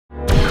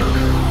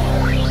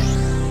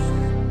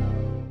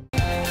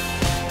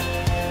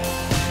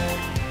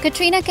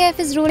Katrina Kaif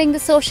is ruling the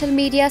social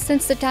media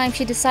since the time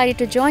she decided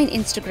to join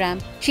Instagram.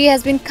 She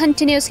has been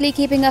continuously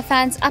keeping her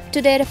fans up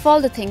to date of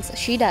all the things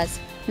she does.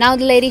 Now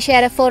the lady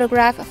shared a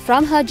photograph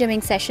from her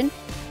gymming session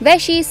where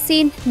she is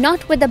seen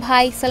not with the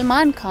bhai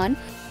Salman Khan,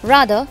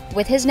 rather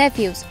with his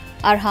nephews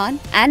Arhan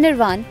and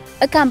Nirvan,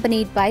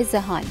 accompanied by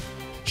Zahan.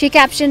 She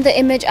captioned the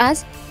image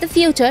as the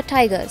future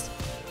tigers.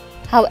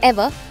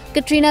 However,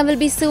 Katrina will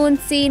be soon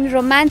seen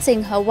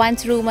romancing her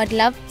once rumored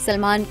love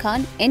Salman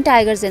Khan in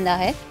Tigers Zinda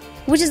Hai,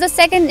 which is the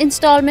second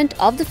installment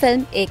of the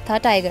film Ek Tha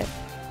Tiger.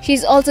 She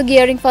is also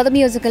gearing for the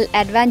musical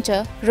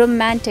adventure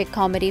romantic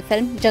comedy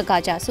film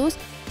Jagga Jasoos,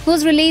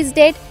 whose release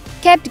date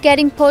kept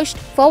getting pushed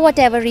for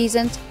whatever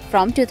reasons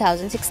from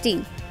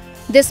 2016.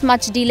 This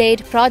much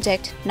delayed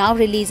project now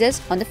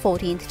releases on the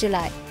 14th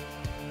July.